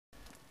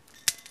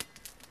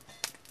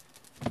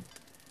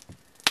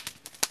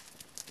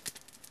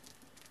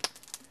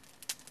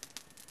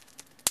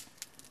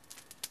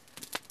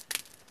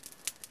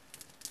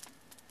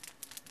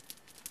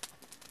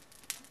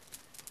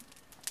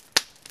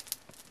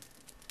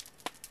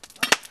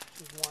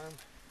is warm.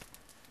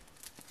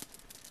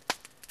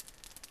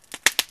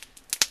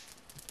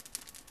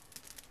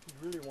 He's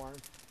really warm,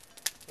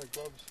 like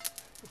gloves.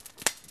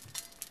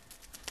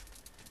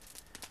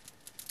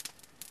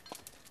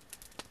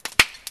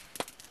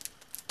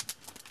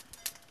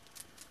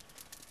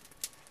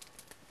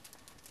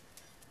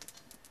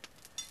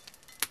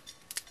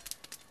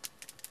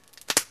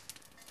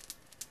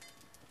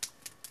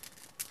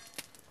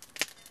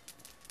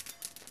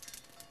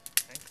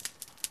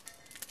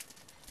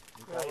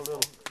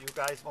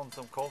 You guys want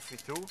some coffee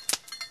too?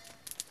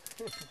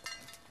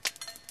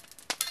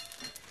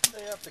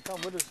 They have to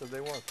come with us if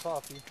they want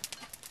coffee.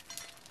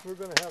 We're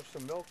going to have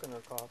some milk in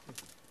our coffee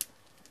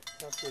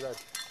after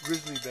that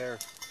grizzly bear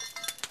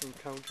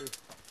encounter.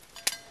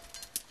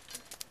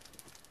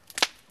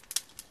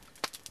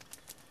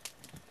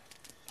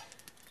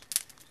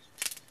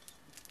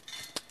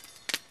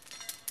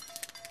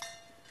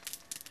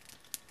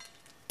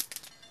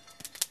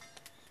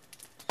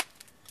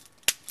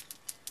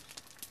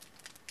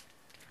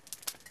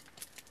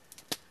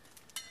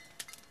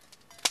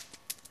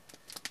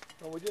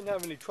 Well, we didn't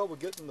have any trouble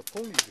getting the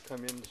ponies to come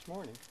in this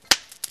morning.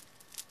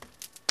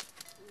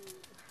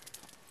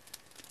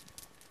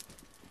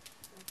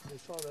 They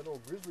saw that old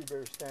grizzly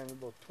bear standing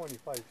about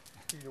 25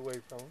 feet away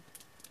from them.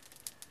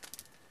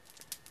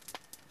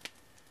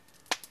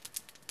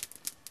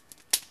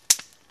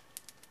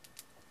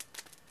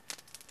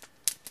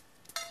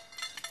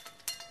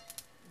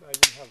 But I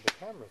didn't have the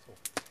camera, so.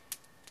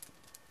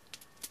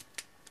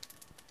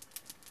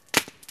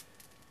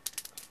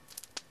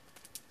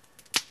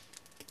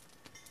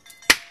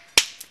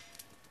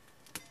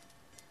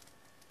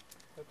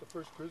 That's the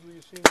first grizzly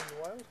you've seen in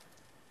the wild?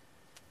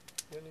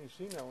 You haven't even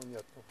seen that one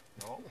yet,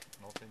 though. No,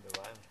 not in the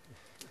wild.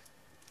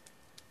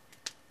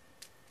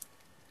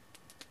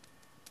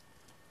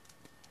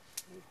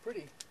 It was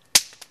pretty.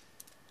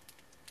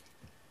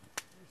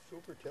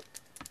 Super tip.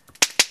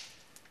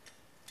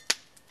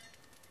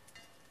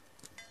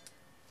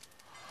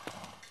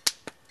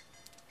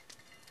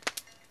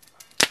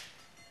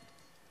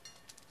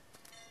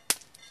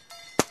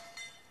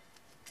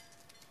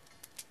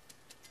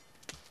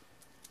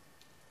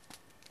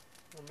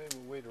 Well, maybe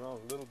we'll wait around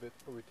a little bit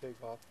before we take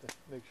off to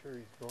make sure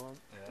he's gone.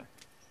 Yeah.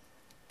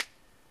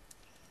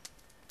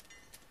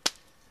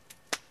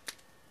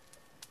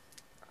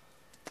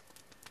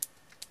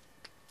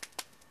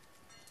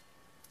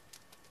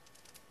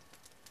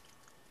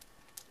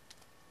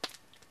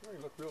 Well,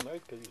 he looked real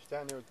nice because you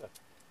stand there at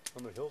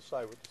on the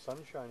hillside with the sun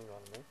shining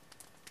on him,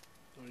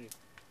 eh? And he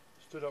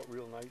stood out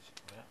real nice.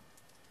 Yeah.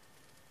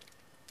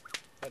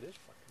 That is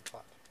fucking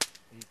hot.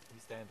 He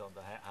stand on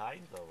the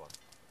hind or what?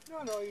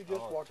 No, he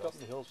just walked up on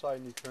the hillside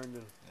and he turned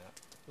and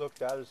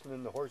looked at us, and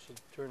then the horses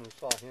turned and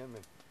saw him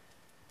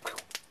and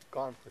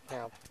gone for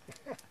camp.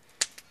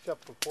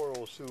 Except for poor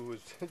old Sue who was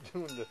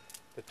doing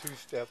the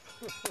two-step.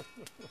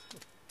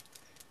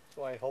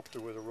 So I helped her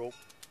with a rope.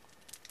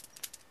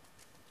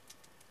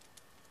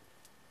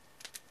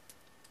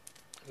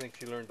 I think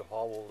she learned to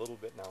hobble a little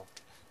bit now.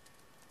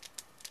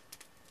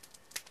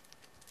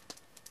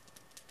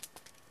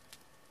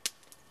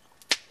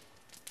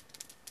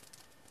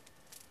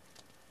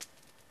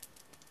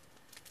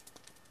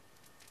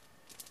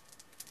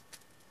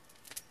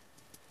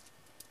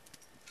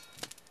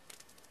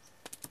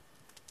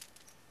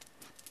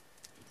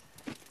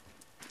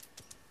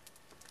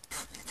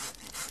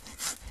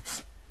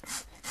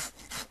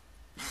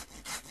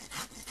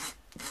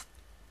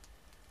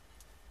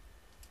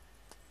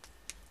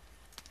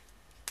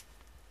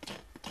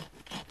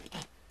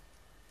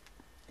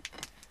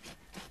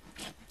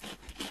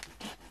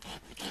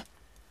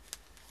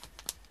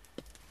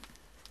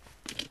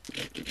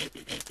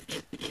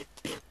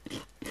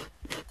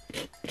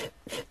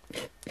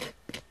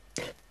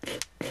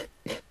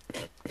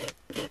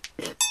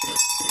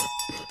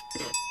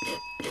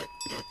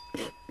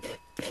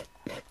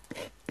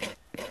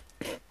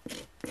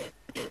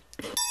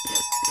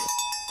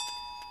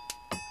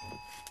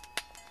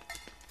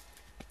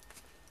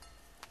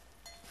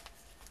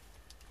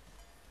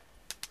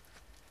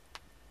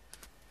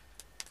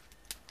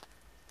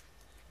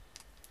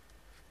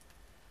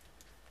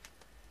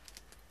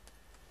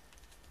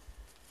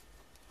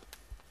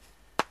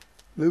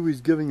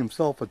 Louie's giving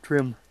himself a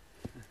trim.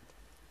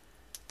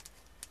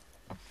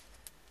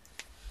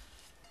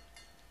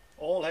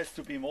 All has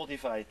to be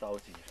modified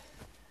out here.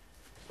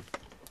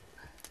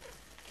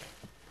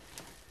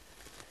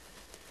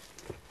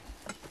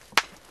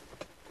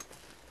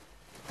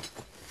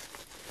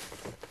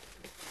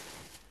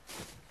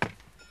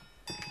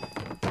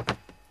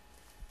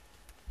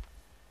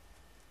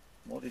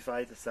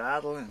 Modify the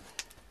saddle and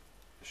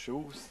the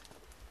shoes.